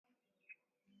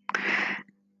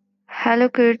Hello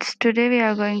kids, today we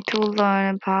are going to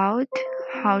learn about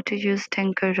how to use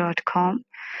Tinker.com.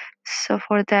 So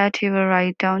for that you will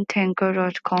write down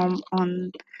Tinker.com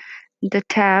on the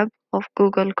tab of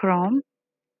Google Chrome.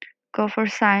 Go for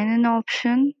sign in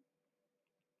option.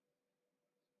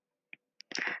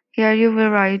 Here you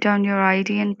will write down your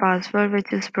ID and password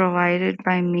which is provided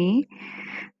by me.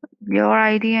 Your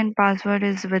ID and password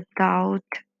is without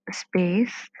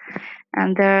space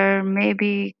and there may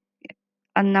be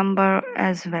a number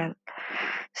as well.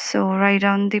 So write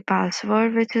down the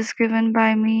password which is given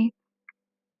by me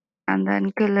and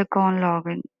then click on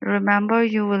login. Remember,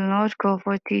 you will not go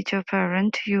for teacher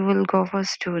parent, you will go for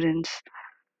students.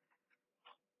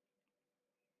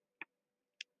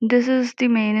 This is the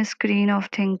main screen of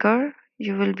Thinker.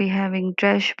 You will be having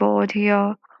dashboard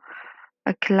here,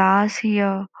 a class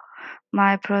here,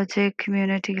 my project,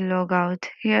 community, logout.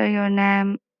 Here your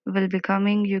name will be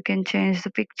coming. You can change the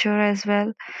picture as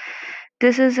well.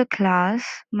 This is a class.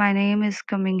 My name is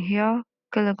coming here.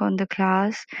 Click on the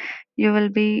class. You will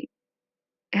be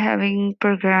having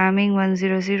programming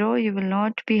 100. You will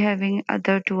not be having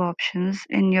other two options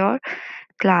in your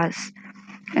class.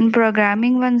 In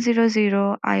programming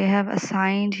 100, I have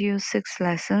assigned you 6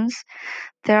 lessons.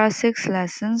 There are 6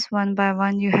 lessons. One by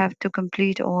one you have to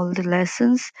complete all the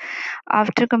lessons.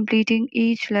 After completing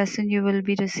each lesson you will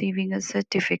be receiving a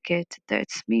certificate. That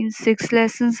means 6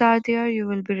 lessons are there, you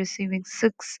will be receiving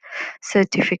 6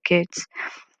 certificates.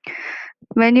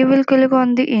 When you will click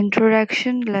on the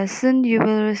introduction lesson, you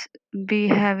will be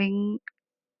having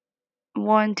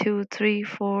 1, 2, 3,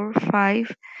 4,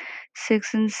 5,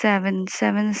 6, and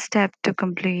 7 steps to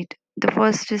complete. The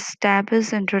first step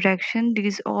is introduction.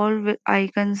 These all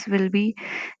icons will be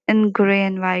in gray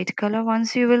and white color.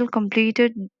 Once you will complete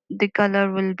it, the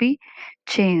color will be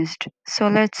changed. So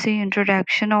let's see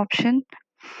introduction option.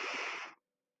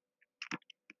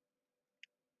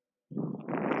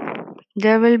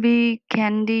 There will be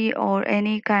candy or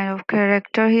any kind of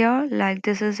character here. Like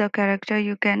this is a character,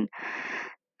 you can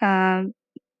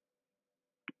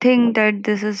think that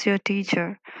this is your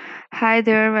teacher. Hi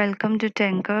there, welcome to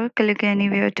Tinker. Click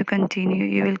anywhere to continue.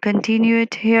 You will continue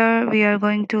it here. We are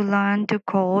going to learn to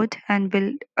code and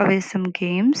build away some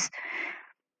games.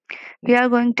 We are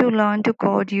going to learn to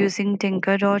code using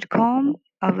Tinker.com,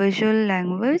 a visual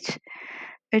language.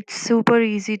 It's super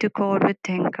easy to code with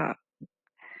Tinker.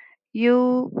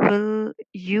 You will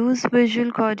use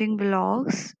visual coding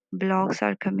blocks. Blocks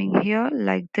are coming here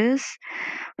like this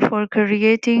for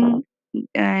creating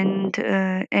and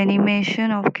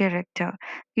animation of character.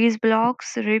 These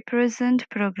blocks represent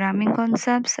programming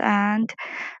concepts and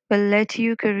will let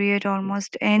you create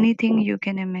almost anything you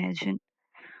can imagine,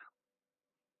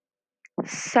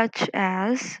 such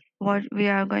as what we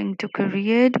are going to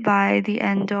create by the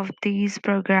end of these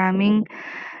programming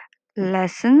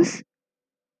lessons.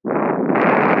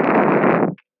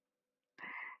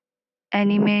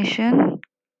 Animation,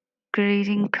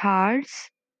 greeting cards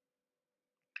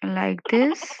like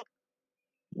this,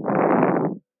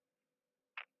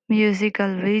 musical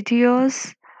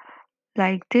videos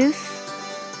like this,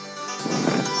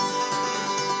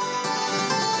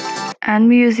 and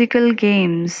musical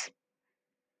games,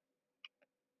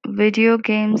 video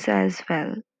games as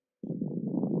well.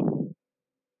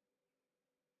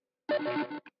 Like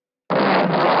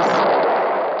this.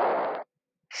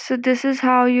 So this is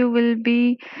how you will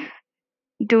be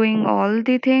doing all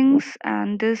the things,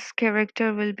 and this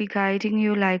character will be guiding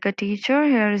you like a teacher.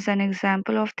 Here is an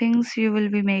example of things you will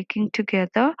be making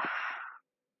together.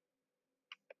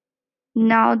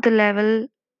 Now the level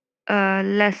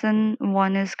lesson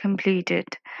 1 is completed.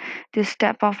 This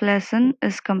step of lesson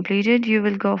is completed. You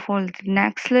will go for the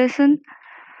next lesson.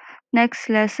 Next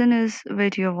lesson is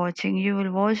video watching. You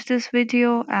will watch this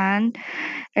video, and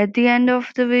at the end of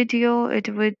the video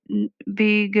it would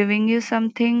be giving you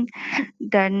something.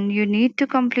 Then you need to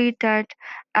complete that,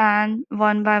 and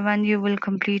one by one you will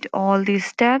complete all these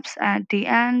steps. At the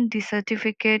end, the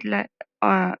certificate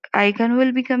icon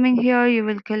will be coming here. You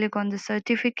will click on the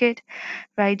certificate,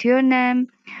 write your name,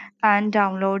 and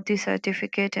download the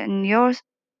certificate in your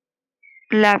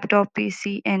laptop,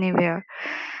 PC, anywhere.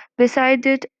 Beside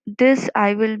it, this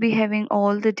I will be having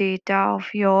all the data of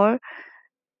your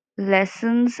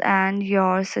lessons and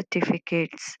your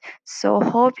certificates. So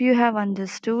hope you have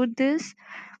understood this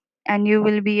and you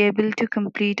will be able to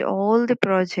complete all the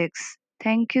projects.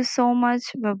 Thank you so much.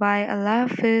 Bye bye. Allah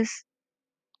Hafiz.